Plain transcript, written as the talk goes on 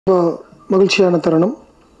மகிழ்ச்சியான தருணம்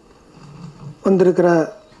வந்திருக்கிற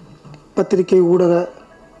பத்திரிகை ஊடக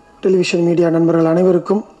டெலிவிஷன் மீடியா நண்பர்கள்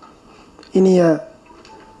அனைவருக்கும் இனிய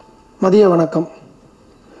மதிய வணக்கம்.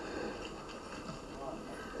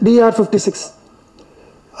 DR56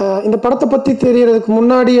 இந்த படத்தை பற்றி தெரியறதுக்கு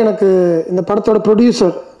முன்னாடி எனக்கு இந்த படத்தோட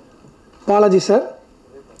ப்ரொடியூசர் பாலாஜி சார்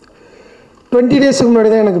 20 டேஸுக்கு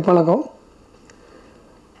முன்னாடி தான் எனக்கு பழக்கம்.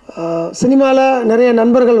 சினிமாவில் நிறைய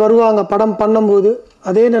நண்பர்கள் வருவாங்க படம் பண்ணும்போது,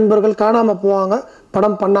 அதே நண்பர்கள் காணாமல் போவாங்க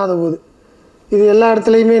படம் பண்ணாத போது. இது எல்லா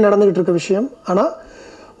இடத்துலையுமே நடந்துக்கிட்டு இருக்க விஷயம். ஆனால்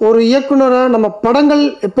ஒரு இயக்குனராக நம்ம படங்கள்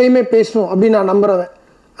எப்பயுமே பேசணும் அப்படின்னு நான் நம்புகிறேன்.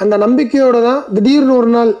 அந்த நம்பிக்கையோடு தான் திடீர்னு ஒரு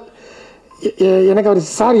நாள் எனக்கு அவர்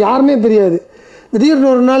சார் யாருமே தெரியாது.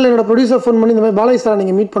 திடீர்னு ஒரு நாள் என்னோடய ப்ரொடியூசர் ஃபோன் பண்ணி இந்த மாதிரி பாலாஜி சார்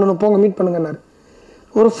நீங்கள் மீட் பண்ணணும், போங்க மீட் பண்ணுங்கன்னாரு.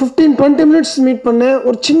 ஒரு 15-20 மினிட்ஸ் மீட் பண்ணேன்.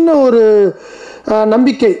 ஒரு சின்ன ஒரு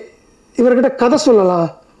நம்பிக்கை, இவர்கிட்ட கதை சொல்லலாம்,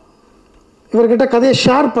 இவர்கிட்ட கதையை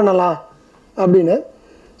ஷேர் பண்ணலாம் அப்படின்னு.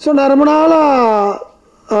 ஸோ நான் ரொம்ப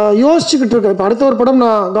நாளாக யோசிச்சுக்கிட்டு இருக்கேன். இப்போ அடுத்த ஒரு படம்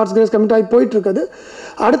நான் காட்ஸ் கிரேஸ் கமிட் ஆகி போயிட்டுருக்குது.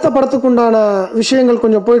 அடுத்த படத்துக்கு உண்டான விஷயங்கள்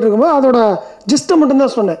கொஞ்சம் போயிட்டுருக்கும்போது அதோட ஜிஸ்ட்டை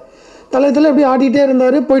மட்டும்தான் சொன்னேன். தலையத்தில் எப்படி ஆடிட்டே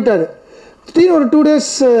இருந்தார், போயிட்டார். திடீர்னு ஒரு 2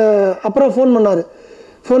 டேஸ் அப்புறம் ஃபோன் பண்ணார்.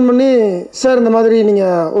 ஃபோன் பண்ணி சார் இந்த மாதிரி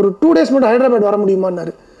நீங்கள் ஒரு 2 டேஸ் மட்டும் ஹைதராபாத் வர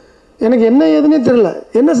முடியுமான்னாரு. எனக்கு என்ன ஏதுன்னே தெரியல.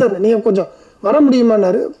 என்ன சார் நீங்கள் கொஞ்சம் வர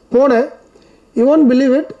முடியுமான்னாரு. போனேன். யூ ஒன்ட்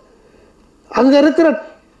பிலீவ் இட், அங்கே இருக்கிற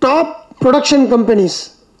டாப் ப்ரொடக்ஷன் கம்பெனிஸ்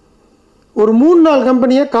ஒரு 3-4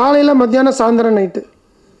 கம்பெனியை காலையில் மத்தியானம் சாயந்தரம் நைட்டு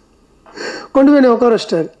கொண்டு போய் உட்கார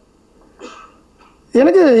வச்சிட்டாரு.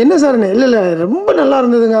 எனக்கு என்ன சார்ண்ணே, இல்லை இல்லை ரொம்ப நல்லா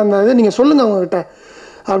இருந்ததுங்க அந்த இது, நீங்கள் சொல்லுங்கள் அவங்கக்கிட்ட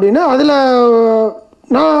அப்படின்னு. அதில்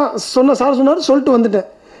நான் சார் சொன்னார், சொல்லிட்டு வந்துட்டேன்.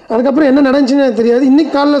 அதுக்கப்புறம் என்ன நடந்துச்சுன்னு எனக்கு தெரியாது.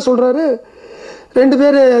 இன்றைக்கி காலையில் சொல்கிறாரு, 2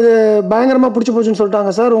 பேர் அது பயங்கரமாக பிடிச்சி போச்சுன்னு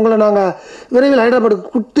சொல்லிட்டாங்க சார், உங்களை நாங்கள் விரைவில்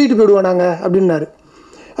ஹைதராபாத்துக்கு கூட்டிகிட்டு போயிடுவோம் நாங்கள் அப்படின்னாரு.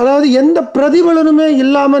 அதாவது எந்த பிரதிபலனுமே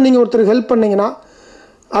இல்லாமல் நீங்கள் ஒருத்தருக்கு ஹெல்ப் பண்ணிங்கன்னா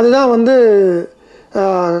அதுதான் வந்து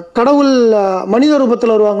கடவுள் மனித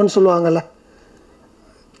ரூபத்தில் வருவாங்கன்னு சொல்லுவாங்கள்ல.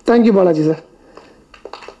 Thank you Balaji sir.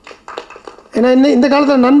 ஏன்னா இந்த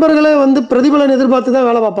காலத்தில் நண்பர்களே வந்து பிரதிபலன் எதிர்பார்த்து தான்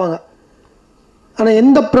வேலை பார்ப்பாங்க. ஆனால்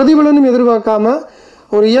எந்த பிரதிபலனும் எதிர்பார்க்காம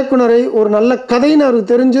ஒரு இயக்குனரை ஒரு நல்ல கதைன்னு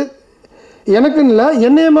அவருக்கு தெரிஞ்சு, எனக்குன்னு இல்லை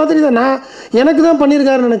என்னைய மாதிரி தான் நான் எனக்கு தான்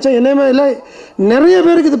பண்ணியிருக்காருன்னு நினச்சேன். என்னைய மாதிரி இல்லை நிறைய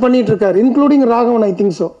பேருக்கு இது பண்ணிகிட்ருக்காரு, including Raghavan. I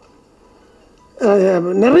think so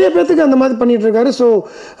நிறைய பேர்த்துக்கு அந்த மாதிரி பண்ணிகிட்ருக்காரு. ஸோ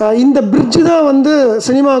இந்த பிரிட்ஜு தான் வந்து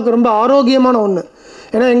சினிமாவுக்கு ரொம்ப ஆரோக்கியமான ஒன்று.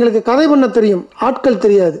 ஏன்னா எங்களுக்கு கதை பண்ண தெரியும், ஆட்கள்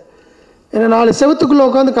தெரியாது. ஏன்னா 4 செவத்துக்குள்ளே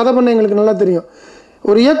உட்காந்து கதை பண்ண எங்களுக்கு நல்லா தெரியும்.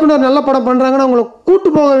 ஒரு இயக்குனர் நல்ல படம் பண்ணுறாங்கன்னா அவங்கள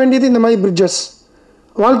கூட்டு போக வேண்டியது இந்த மாதிரி பிரிட்ஜஸ்.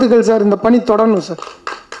 வாழ்த்துக்கள் சார், இந்த பணி தொடரணும் சார்.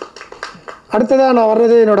 அடுத்ததாக நான்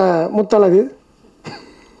வர்றது என்னோடய முத்தழகு.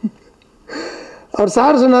 அவர்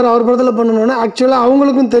சார் சொன்னார் அவர் படத்தில் பண்ணணுன்னா, ஆக்சுவலாக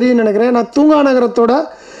அவங்களுக்கும் தெரியும்னு நினைக்கிறேன். நான் தூங்கா நகரத்தோட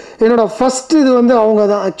என்னோடய ஃபஸ்ட்டு இது வந்து அவங்க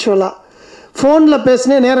தான். ஆக்சுவலாக ஃபோனில்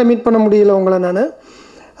பேசினேன், நேராக மீட் பண்ண முடியல உங்களை. நான்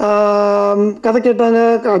கதை கேட்டாங்க,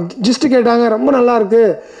 ஜிஸ்ட்டு கேட்டாங்க, ரொம்ப நல்லாயிருக்கு,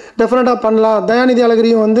 டெஃபினட்டாக பண்ணலாம், தயாநிதி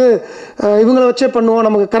அழகிரியும் வந்து இவங்கள வச்சே பண்ணுவோம்,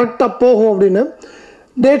 நமக்கு கரெக்டாக போகும் அப்படின்னு.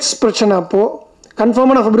 டேட்ஸ் பிரச்சனை அப்போது.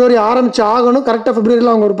 கன்ஃபார்மாக நான் February ஆரம்பித்து ஆகணும். கரெக்டாக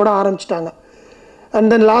Februaryயில் அவங்க ஒரு படம் ஆரம்பிச்சிட்டாங்க. அண்ட்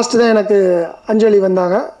தென் லாஸ்ட்டு தான் எனக்கு அஞ்சலி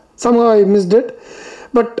வந்தாங்க. somehow I missed it.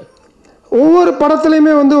 But ஒவ்வொரு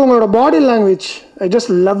படத்துலையுமே வந்து உங்களோட body language I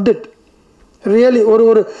just loved it really. ஒரு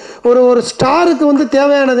ஒரு ஒரு ஒரு ஸ்டாருக்கு வந்து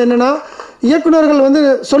தேவையானது என்னென்னா, இயக்குநர்கள் வந்து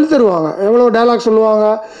சொல்லி தருவாங்க, எவ்வளோ டைலாக் சொல்லுவாங்க,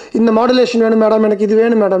 இந்த மாடுலேஷன் வேணும் மேடம், எனக்கு இது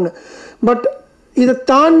வேணும் மேடம்னு. பட் இதை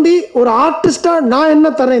தாண்டி ஒரு ஆர்டிஸ்ட்டாக நான்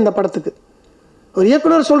என்ன தரேன் இந்த படத்துக்கு, ஒரு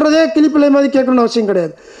இயக்குனர் சொல்கிறதே கிளிப்பிள்ளை மாதிரி கேட்கணும்னு அவசியம்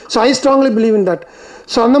கிடையாது. So I strongly believe in that.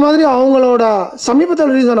 So அந்த மாதிரி அவங்களோட சமீபத்தில்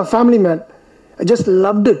ரிலீஸ் ஆன family man I just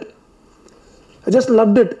loved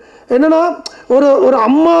it. என்னென்னா ஒரு ஒரு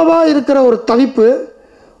அம்மாவாக இருக்கிற ஒரு தவிப்பு,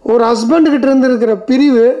 ஒரு ஹஸ்பண்டுக்கிட்ட இருந்து இருக்கிற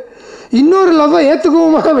பிரிவு, இன்னொரு லவ்வை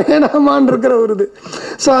ஏற்றுக்குவோமா வேணாமான்னு இருக்கிற ஒரு இது.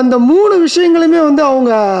 ஸோ அந்த 3 விஷயங்களுமே வந்து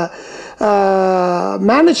அவங்க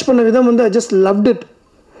மேனேஜ் பண்ண விதம் வந்து I just loved it.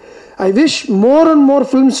 I wish more and more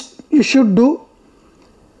films you should do.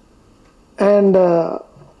 And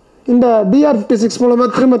இந்த DR56 மூலமாக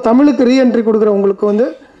திரும்ப தமிழுக்கு ரீஎன்ட்ரி கொடுக்குற உங்களுக்கு வந்து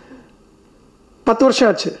 10 வருஷம்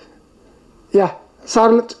ஆச்சு. யா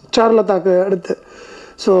சார்லதாக்கு அடுத்து.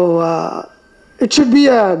 So it should be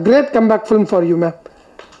a great comeback film for you ma'am.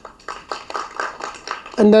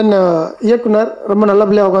 And then இயக்குனர் ரொம்ப நல்ல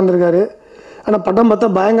பிள்ளையாக உட்காந்துருக்காரு. ஆனால் படம் பார்த்தா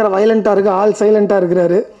பயங்கர வயலண்ட்டாக இருக்குது, ஆள் சைலண்ட்டாக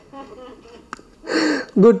இருக்கிறாரு.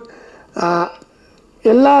 குட்.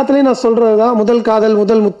 எல்லாத்துலேயும் நான் சொல்கிறது தான், முதல் காதல்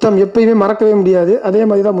முதல் முத்தம் எப்பயுமே மறக்கவே முடியாது. அதே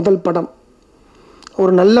மாதிரி தான் முதல் படம்.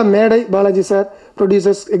 ஒரு நல்ல மேடை Balaji sir,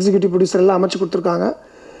 producers, executive producer எல்லாம் அமைச்சு கொடுத்துருக்காங்க.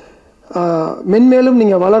 மென்மேலும்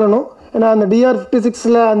நீங்கள் வளரணும். ஏன்னா அந்த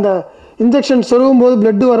DR56 அந்த இன்ஜெக்ஷன் சொருகும் போது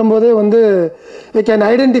பிளட்டு வரும்போதே வந்து we can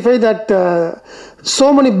identify that so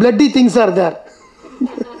many bloody things are there.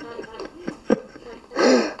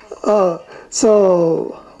 So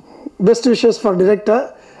best wishes for director.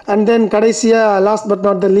 And then கடைசியாக last but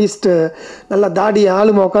not the least நல்லா தாடி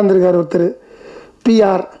ஆளுமா உட்காந்துருக்காரு ஒருத்தர்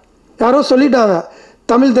பிஆர். யாரோ சொல்லிட்டாங்க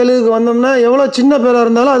தமிழ் தெலுங்குக்கு வந்தோம்னா எவ்வளோ சின்ன பேராக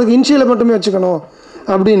இருந்தாலும் அதுக்கு இன்ஷியலை மட்டுமே வச்சுக்கணும்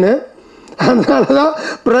அப்படின்னு. அதனால தான்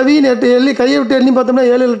பிரவீன் 8 எழுதி கையை விட்டு எழுதி பார்த்தோம்னா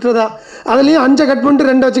 7 லிட்டர் தான். அதுலேயும் 5 கட் பண்ணிட்டு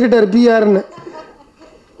 2 வச்சுக்கிட்டார் பிஆர்னு.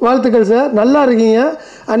 வாழ்த்துக்கள் சார், நல்லா இருக்கீங்க.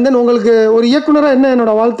 அண்ட் தென் உங்களுக்கு ஒரு இயக்குனராக என்ன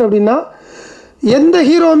என்னோடய வாழ்த்து அப்படின்னா, எந்த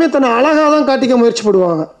ஹீரோவுமே தன்னை அழகாக தான் காட்டிக்க முயற்சி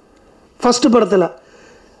பண்ணுவாங்க ஃபஸ்ட்டு படத்தில்.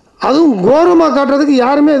 அதுவும் கௌரவமாக காட்டுறதுக்கு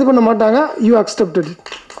யாருமே இது பண்ண மாட்டாங்க. You accepted it,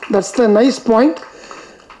 that's the nice point.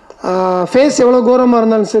 Face எவ்வளோ கௌரவமாக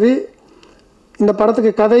இருந்தாலும் சரி, இந்த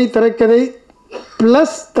படத்துக்கு கதை, திரைக்கதை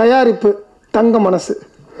ப்ளஸ் தயாரிப்பு தங்க மனசு.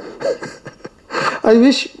 I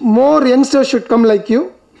wish more youngsters should come like you.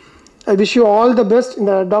 I wish you all the best.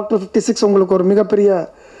 இந்த டாக்டர் 56 உங்களுக்கு ஒரு மிகப்பெரிய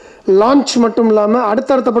லான்ச் மட்டும் இல்லாமல்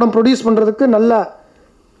அடுத்தடுத்த படம் ப்ரொடியூஸ் பண்ணுறதுக்கு நல்ல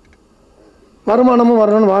வருமானமும்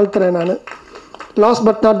வரணும்னு வாழ்த்துறேன் நான். Last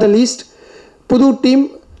but not the least, புது டீம்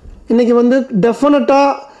இன்றைக்கி வந்து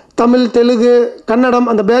டெஃபினட்டாக தமிழ், தெலுங்கு, கன்னடம்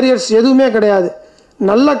அந்த பேரியர்ஸ் எதுவுமே கிடையாது.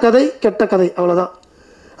 நல்ல கதை, கெட்ட கதை, அவ்வளோதான்.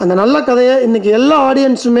 அந்த நல்ல கதையை இன்றைக்கி எல்லா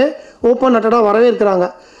ஆடியன்ஸுமே ஓப்பன் அட்டடாக வரவேற்கிறாங்க.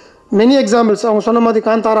 மெனி எக்ஸாம்பிள்ஸ் அவங்க சொன்ன மாதிரி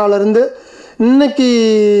காந்தாராலேருந்து இன்னைக்கு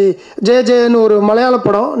ஜெயன்னு ஒரு மலையாள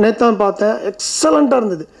படம் நேற்று பார்த்தேன், எக்ஸலண்ட்டாக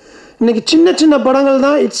இருந்தது. இன்றைக்கி சின்ன சின்ன படங்கள்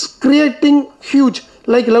தான் it's creating huge,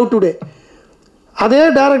 like love today. அதே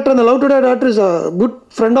டேரக்டர், அந்த love today director is a good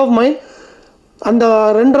friend of mind. அந்த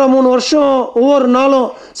 2.5-3 வருஷம் ஒவ்வொரு நாளும்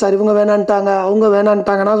சார் இவங்க வேணான்ட்டாங்க, அவங்க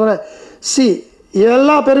வேணான்ட்டாங்க. நான் சொன்னேன், சி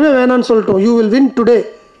எல்லா பேருமே வேணான்னு சொல்லிட்டோம். You will win today,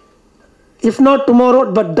 if not tomorrow,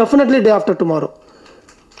 but definitely day after tomorrow.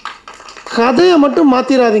 கதையை மட்டும்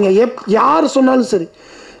மாற்றிடாதீங்க. யார் சொன்னாலும் சரி,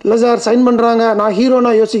 இல்லை சார் சைன் பண்ணுறாங்க, நான்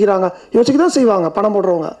ஹீரோனா யோசிக்கிறாங்க, யோசிக்க தான் செய்வாங்க பணம்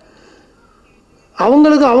போடுறவங்க.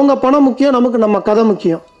 அவங்களுக்கு அவங்க பணம் முக்கியம், நமக்கு நம்ம கதை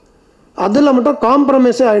முக்கியம். அதில் மட்டும்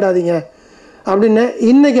காம்ப்ரமைஸே ஆகிடாதீங்க அப்படின்னு.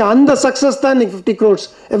 இன்றைக்கி அந்த சக்ஸஸ் தான் இன்றைக்கி 50 crores.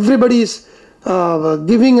 Everybody is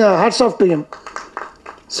giving hats off to him.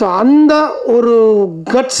 So அந்த ஒரு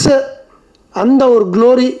கட்ஸு, அந்த ஒரு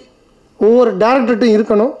க்ளோரி ஒவ்வொரு டேரக்டர்கிட்டையும்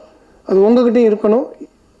இருக்கணும், அது உங்ககிட்டையும் இருக்கணும்.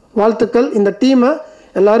 வாழ்த்துக்கள். இந்த டீமை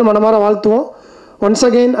எல்லோரும் மனமார வாழ்த்துவோம். Once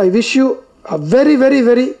again I wish you a very very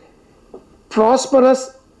very prosperous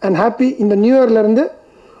and happy. இந்த நியூ இயர்லேருந்து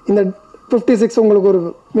இந்த 56 உங்களுக்கு ஒரு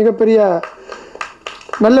மிகப்பெரிய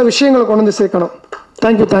நல்ல விஷயங்களை கொண்டு வந்து சேர்க்கணும்.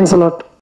 Thank you, thanks a lot.